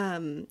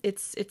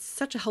 It's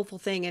such a helpful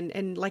thing,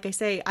 and like I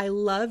say, I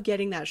love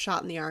getting that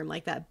shot in the arm,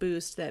 like that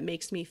boost that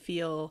makes me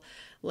feel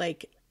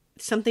like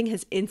something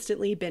has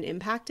instantly been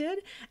impacted.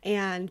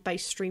 And by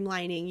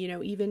streamlining,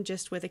 even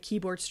just with a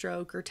keyboard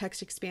stroke or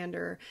text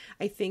expander,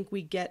 I think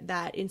we get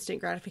that instant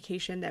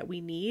gratification that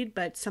we need,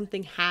 but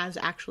something has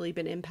actually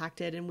been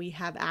impacted and we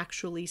have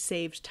actually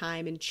saved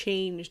time and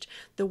changed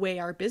the way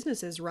our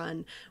businesses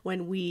run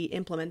when we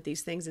implement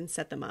these things and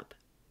set them up.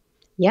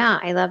 Yeah,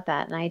 I love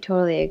that. And I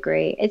totally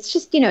agree. It's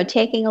just,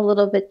 taking a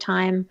little bit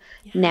time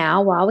Yeah.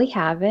 now while we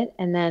have it,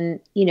 and then,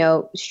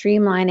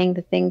 streamlining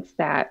the things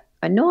that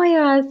annoy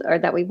us or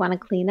that we want to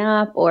clean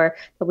up or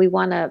that we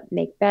want to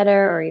make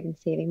better or even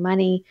saving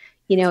money.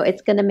 That's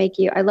It's right. going to make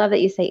you, I love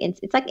that you say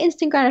it's like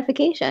instant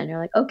gratification. You're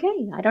like,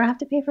 okay, I don't have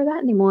to pay for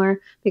that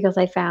anymore because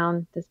I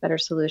found this better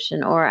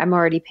solution or I'm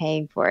already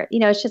paying for it.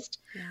 It's just,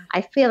 Yeah.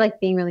 I feel like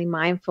being really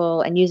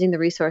mindful and using the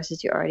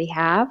resources you already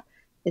have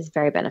is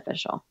very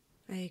beneficial.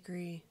 I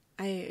agree.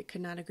 I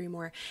could not agree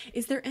more.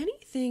 Is there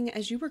anything,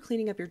 as you were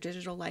cleaning up your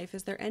digital life,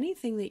 is there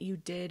anything that you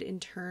did in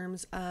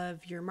terms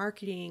of your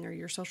marketing or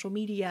your social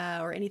media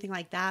or anything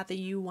like that that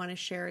you want to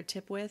share a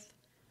tip with?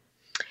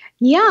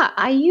 Yeah,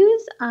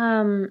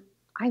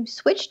 I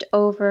switched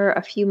over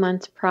a few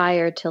months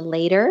prior to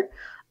Later,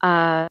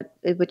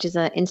 which is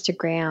an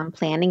Instagram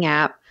planning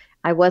app.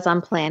 I was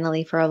on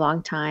Planoly for a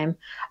long time,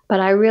 but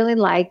I really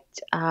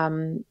liked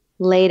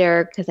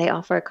Later because they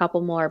offer a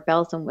couple more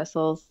bells and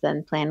whistles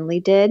than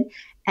Planoly did.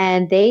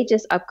 And they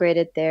just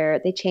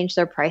they changed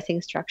their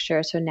pricing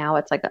structure. So now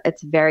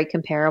it's very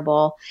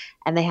comparable,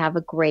 and they have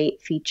a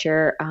great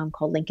feature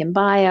called Link in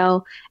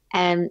Bio.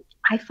 And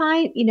I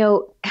find,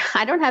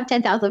 I don't have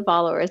 10,000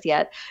 followers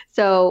yet.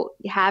 So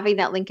having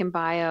that link in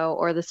bio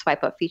or the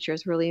swipe up feature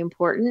is really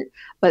important.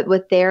 But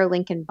with their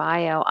link in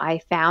bio,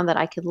 I found that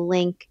I could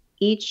link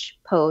each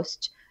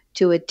post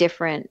to a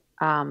different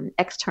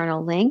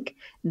external link,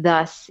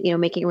 thus,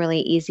 making it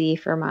really easy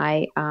for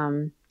my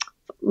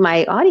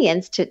my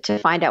audience to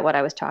find out what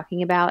I was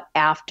talking about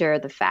after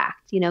the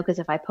fact, because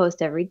if I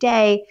post every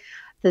day,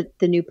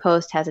 the new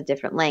post has a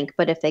different link.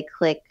 But if they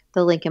click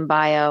the link in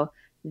bio,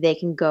 they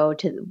can go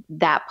to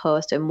that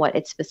post and what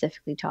it's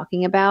specifically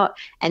talking about.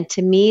 And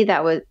to me,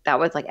 that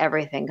was like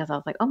everything, because I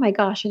was like, oh my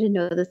gosh, I didn't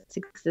know this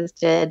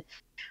existed.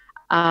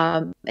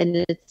 And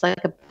it's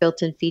like a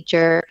built-in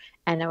feature.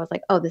 And I was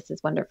like, oh, this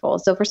is wonderful.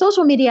 So for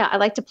social media, I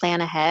like to plan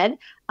ahead.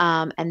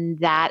 And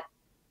that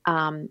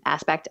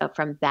aspect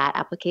from that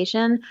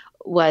application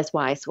was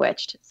why I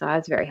switched. So I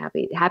was very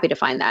happy to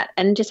find that,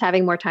 and just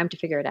having more time to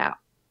figure it out.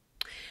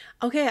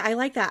 Okay, I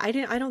like that.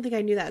 I don't think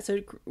I knew that. So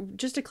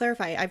just to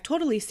clarify, I've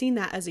totally seen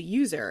that as a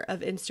user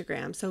of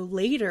Instagram. So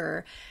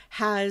Later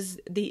has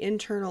the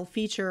internal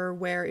feature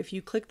where if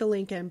you click the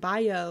link in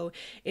bio,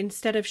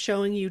 instead of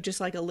showing you just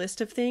like a list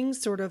of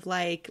things, sort of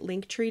like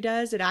Linktree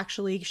does, it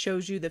actually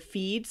shows you the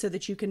feed so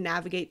that you can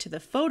navigate to the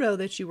photo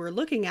that you were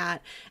looking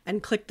at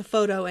and click the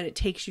photo, and it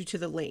takes you to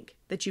the link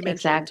that you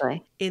mentioned.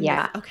 Exactly.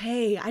 Yeah.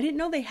 Okay, I didn't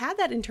know they had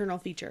that internal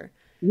feature.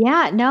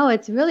 Yeah, no,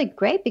 it's really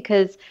great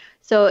because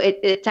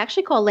it's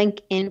actually called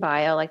Link in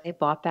Bio, like they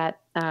bought that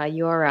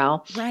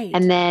URL, right?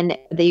 And then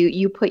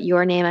you put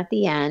your name at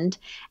the end,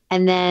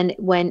 and then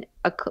when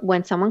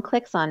someone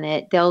clicks on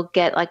it, they'll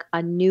get like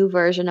a new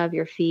version of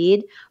your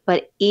feed,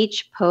 but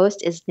each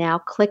post is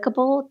now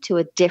clickable to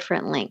a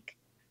different link.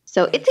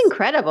 So It's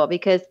incredible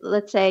because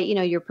let's say,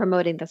 you're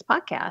promoting this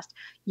podcast, say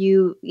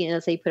you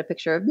put a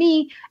picture of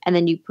me and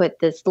then you put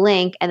this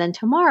link, and then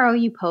tomorrow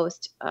you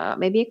post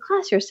maybe a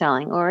class you're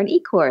selling or an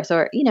e-course,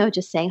 or,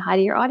 just saying hi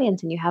to your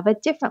audience, and you have a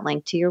different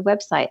link to your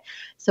website.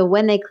 So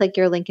when they click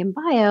your link in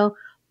bio,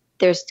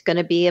 there's going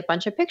to be a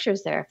bunch of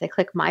pictures there. If they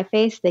click my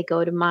face, they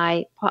go to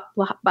my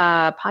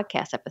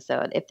podcast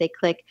episode. If they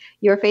click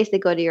your face, they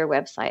go to your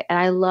website. And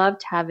I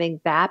loved having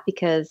that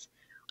because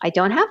I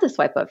don't have the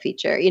swipe up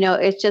feature.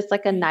 It's just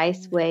like a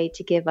nice way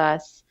to give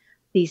us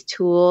these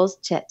tools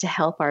to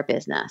help our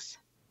business.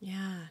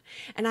 Yeah.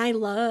 And I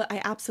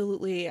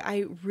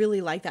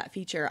really like that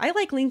feature. I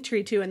like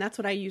Linktree too. And that's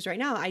what I use right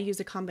now. I use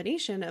a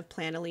combination of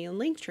Planoly and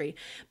Linktree.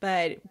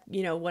 But,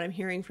 what I'm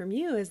hearing from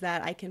you is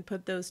that I can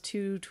put those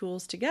two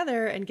tools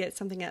together and get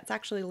something that's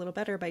actually a little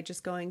better by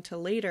just going to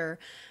Later,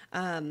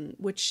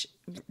 which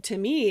to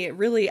me,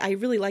 I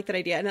really like that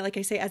idea. And like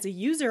I say, as a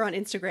user on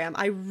Instagram,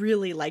 I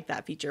really like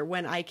that feature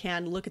when I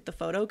can look at the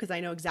photo because I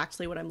know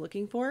exactly what I'm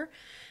looking for.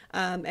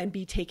 And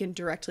be taken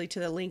directly to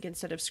the link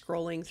instead of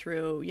scrolling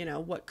through,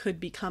 what could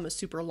become a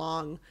super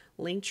long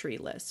Linktree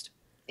list.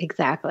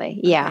 Exactly.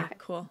 Yeah. Okay,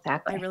 cool.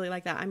 Exactly. I really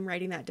like that. I'm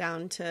writing that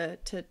down to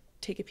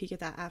take a peek at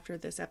that after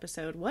this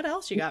episode. What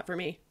else you got for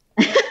me?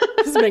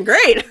 This has been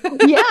great.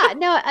 Yeah.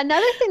 No,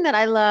 another thing that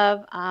I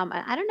love,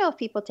 I don't know if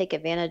people take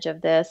advantage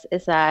of this,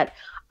 is that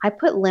I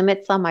put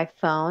limits on my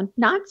phone,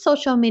 not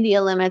social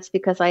media limits,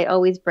 because I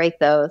always break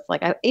those.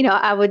 Like,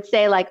 I would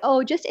say like,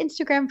 oh, just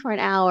Instagram for an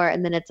hour.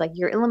 And then it's like,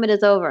 your limit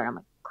is over. And I'm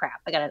like, crap,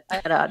 I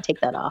gotta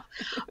take that off.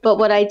 But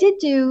what I did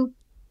do,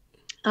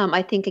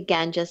 I think,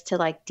 again, just to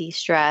like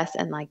de-stress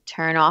and like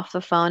turn off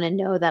the phone and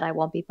know that I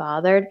won't be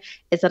bothered,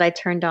 is that I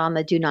turned on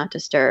the do not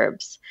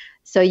disturbs.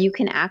 So you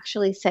can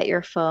actually set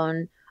your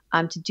phone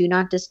to do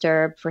not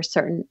disturb for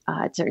certain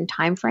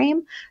time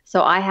frame.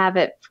 So I have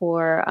it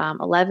for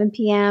 11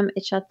 p.m.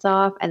 it shuts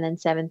off, and then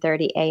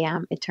 7:30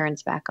 a.m. it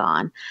turns back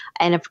on.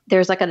 And if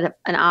there's like an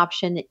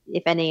option,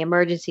 if any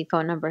emergency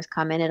phone numbers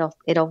come in,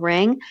 it'll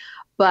ring,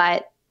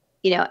 but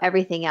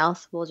everything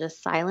else will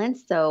just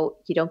silence. So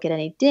you don't get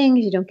any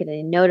dings, you don't get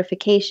any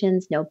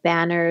notifications, no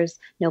banners,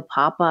 no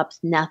pop-ups,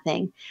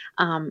 nothing.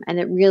 And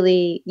it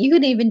really, you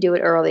could even do it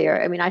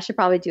earlier. I mean, I should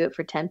probably do it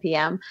for 10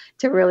 p.m.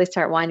 to really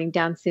start winding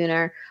down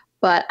sooner.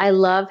 But I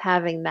love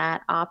having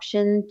that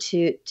option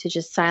to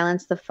just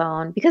silence the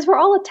phone, because we're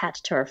all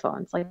attached to our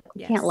phones. Like,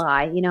 yes. Can't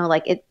lie.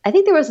 I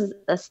think there was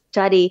a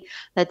study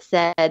that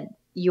said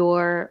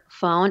your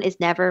phone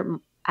is never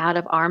out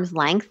of arm's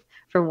length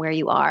from where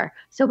you are.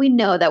 So we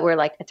know that we're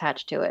like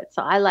attached to it.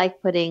 So I like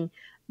putting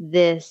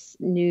this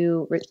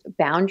new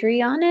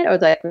boundary on it, or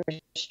the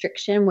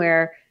restriction,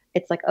 where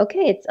it's like,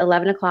 okay, it's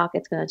 11 o'clock,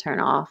 it's going to turn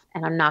off,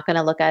 and I'm not going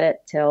to look at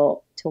it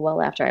till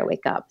well after I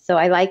wake up. So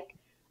I like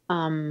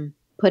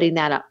putting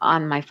that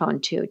on my phone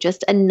too.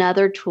 Just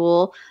another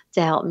tool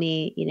to help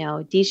me,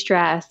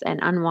 de-stress and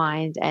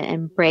unwind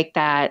and break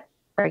that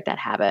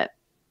habit.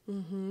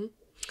 Mm-hmm.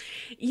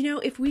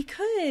 If we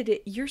could,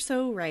 you're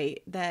so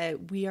right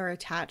that we are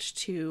attached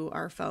to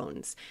our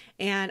phones.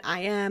 And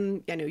I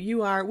know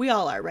you are, we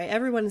all are, right?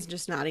 Everyone's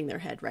just nodding their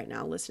head right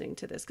now listening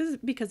to this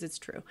because it's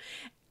true.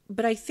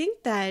 But I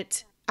think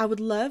that I would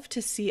love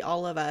to see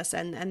all of us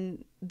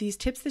and these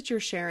tips that you're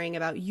sharing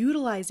about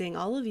utilizing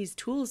all of these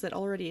tools that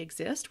already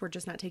exist. We're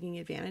just not taking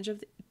advantage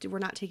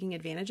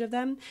of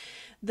them.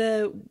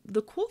 The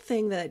cool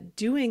thing that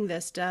doing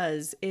this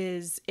does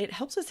is it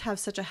helps us have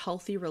such a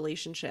healthy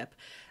relationship,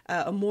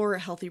 a more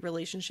healthy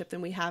relationship than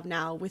we have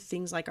now with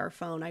things like our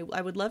phone.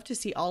 I would love to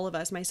see all of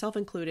us, myself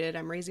included,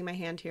 I'm raising my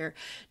hand here,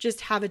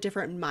 just have a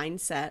different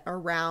mindset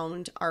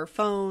around our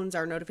phones,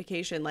 our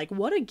notification. Like,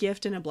 what a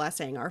gift and a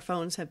blessing our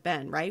phones have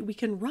been, right? We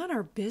can run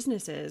our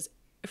businesses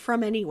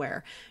from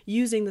anywhere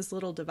using this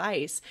little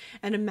device.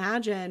 And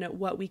imagine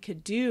what we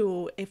could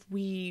do if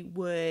we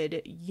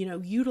would,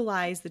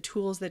 utilize the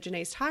tools that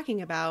Janae's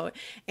talking about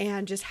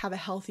and just have a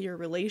healthier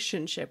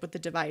relationship with the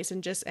device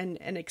and just, and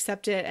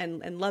accept it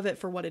and love it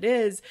for what it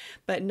is,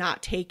 but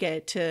not take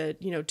it to,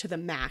 to the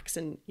max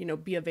and,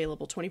 be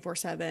available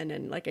 24/7.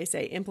 And like I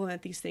say,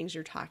 implement these things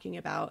you're talking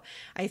about.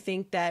 I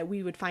think that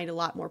we would find a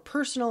lot more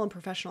personal and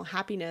professional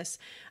happiness.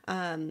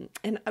 And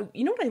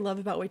what I love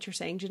about what you're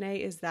saying, Janae,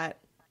 is that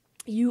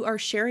you are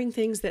sharing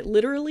things that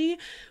literally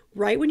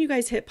right when you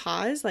guys hit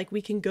pause, like,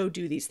 we can go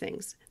do these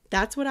things.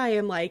 That's what I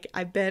am like.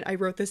 I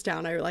wrote this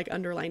down. I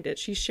underlined it.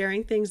 She's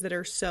sharing things that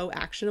are so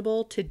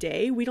actionable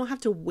today. We don't have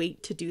to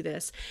wait to do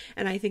this.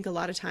 And I think a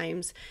lot of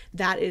times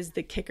that is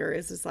the kicker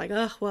is it's like,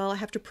 oh, well, I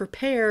have to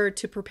prepare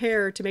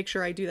to make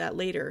sure I do that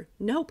later.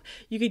 Nope.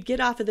 You could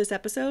get off of this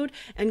episode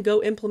and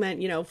go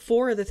implement,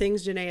 4 of the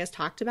things Janae has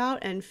talked about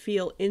and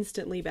feel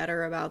instantly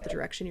better about the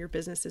direction your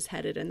business is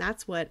headed. And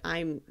that's what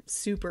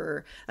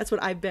that's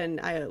what I've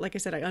been, like I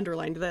said, I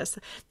underlined this,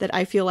 that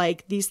I feel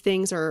like these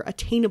things are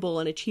attainable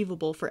and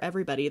achievable for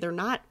everybody. They're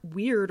not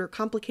weird or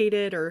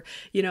complicated or,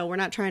 we're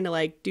not trying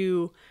to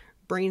do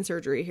brain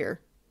surgery here.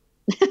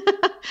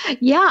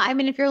 Yeah. I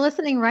mean, if you're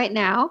listening right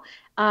now,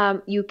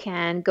 you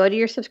can go to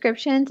your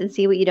subscriptions and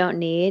see what you don't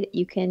need.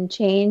 You can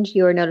change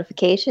your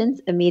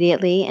notifications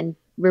immediately and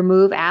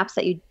remove apps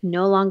that you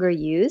no longer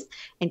use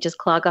and just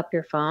clog up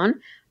your phone.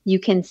 You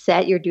can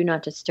set your do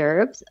not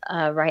disturbs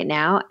right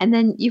now, and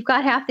then you've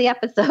got half the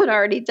episode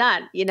already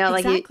done.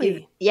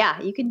 Exactly.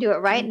 You can do it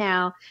right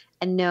now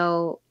and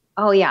know,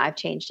 oh yeah, I've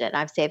changed it.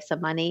 I've saved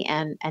some money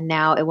and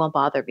now it won't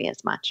bother me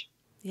as much.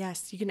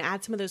 Yes. You can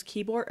add some of those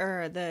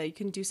you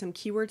can do some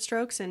keyword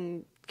strokes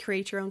and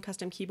create your own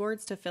custom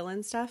keyboards to fill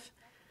in stuff.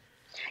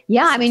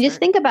 Yeah. I mean, just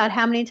think about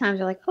how many times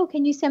you're like, oh,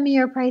 can you send me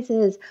your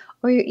prices?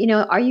 Or,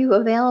 are you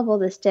available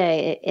this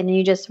day? And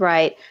you just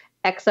write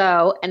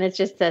XO and it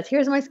just says,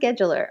 here's my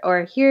scheduler,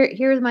 or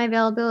here's my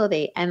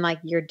availability. And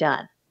you're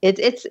done.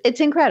 It's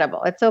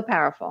incredible. It's so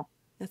powerful.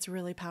 That's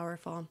really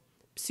powerful.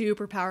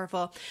 Super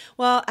powerful.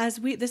 Well,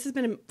 this has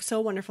been so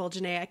wonderful,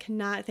 Janae. I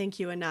cannot thank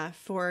you enough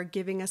for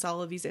giving us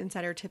all of these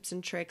insider tips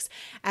and tricks.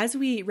 As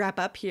we wrap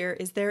up here,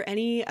 is there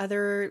any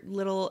other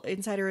little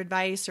insider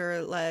advice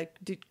or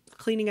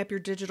cleaning up your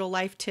digital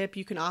life tip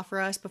you can offer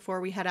us before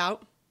we head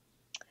out?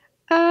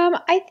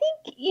 I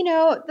think,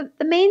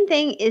 the main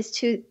thing is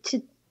to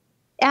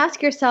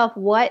ask yourself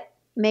what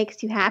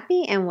makes you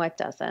happy and what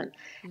doesn't.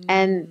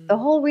 And the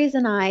whole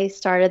reason I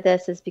started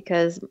this is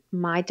because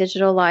my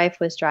digital life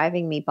was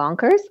driving me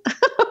bonkers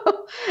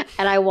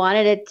and I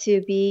wanted it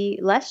to be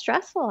less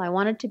stressful. I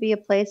wanted to be a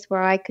place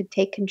where I could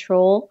take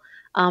control,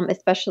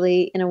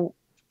 especially in a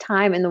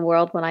time in the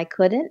world when I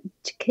couldn't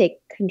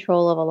take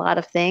control of a lot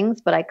of things,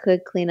 but I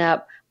could clean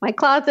up my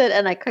closet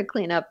and I could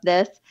clean up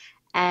this.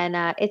 And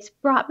it's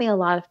brought me a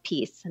lot of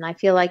peace. And I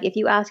feel like if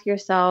you ask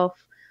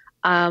yourself,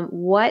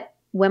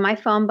 when my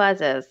phone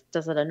buzzes,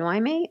 does it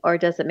annoy me or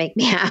does it make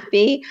me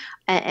happy?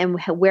 And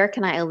where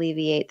can I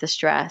alleviate the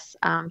stress?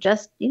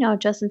 Just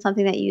in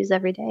something that you use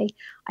every day,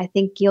 I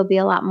think you'll be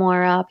a lot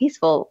more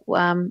peaceful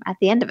at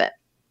the end of it.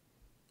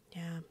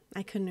 Yeah,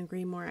 I couldn't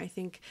agree more. I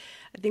think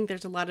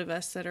there's a lot of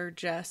us that are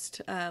just,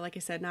 like I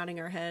said,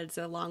 nodding our heads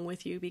along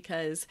with you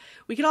because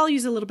we could all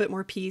use a little bit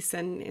more peace.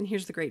 And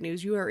here's the great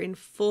news. You are in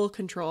full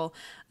control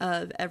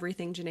of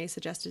everything Janae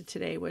suggested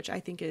today, which I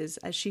think is,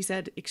 as she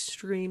said,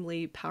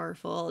 extremely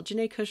powerful.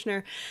 Janae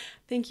Kushner,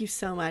 thank you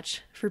so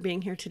much for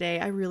being here today.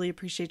 I really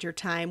appreciate your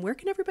time. Where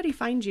can everybody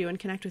find you and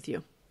connect with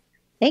you?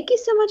 Thank you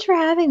so much for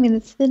having me.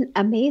 It's been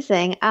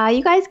amazing.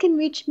 You guys can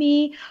reach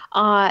me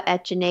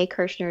at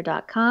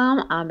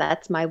JanaeKirshner.com.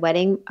 That's my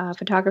wedding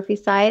photography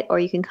site, or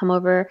you can come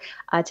over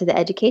to the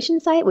education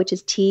site, which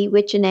is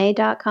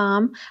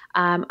twithjanae.com.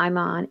 I'm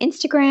on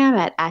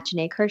Instagram at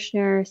Janae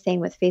Kirshner.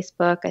 Same with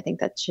Facebook. I think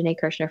that's Janae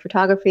Kirshner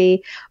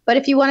Photography. But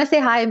if you want to say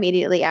hi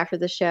immediately after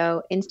the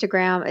show,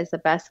 Instagram is the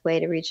best way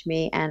to reach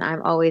me, and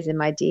I'm always in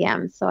my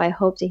DMs. So I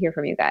hope to hear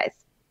from you guys.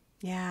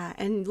 Yeah.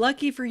 And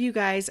lucky for you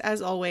guys,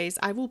 as always,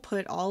 I will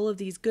put all of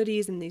these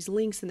goodies and these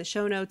links in the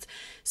show notes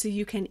so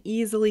you can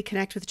easily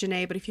connect with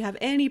Janae. But if you have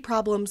any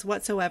problems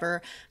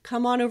whatsoever,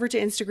 come on over to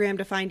Instagram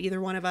to find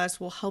either one of us.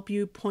 We'll help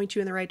you, point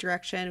you in the right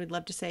direction. We'd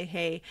love to say,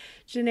 hey,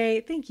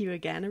 Janae, thank you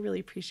again. I really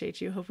appreciate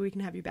you. Hopefully we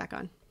can have you back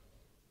on.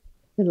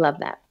 We love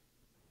that.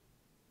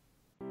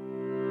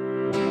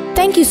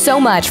 Thank you so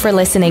much for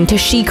listening to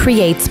She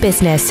Creates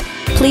Business.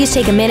 Please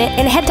take a minute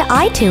and head to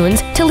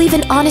iTunes to leave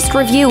an honest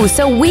review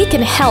so we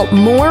can help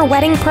more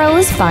wedding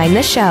pros find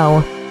the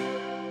show.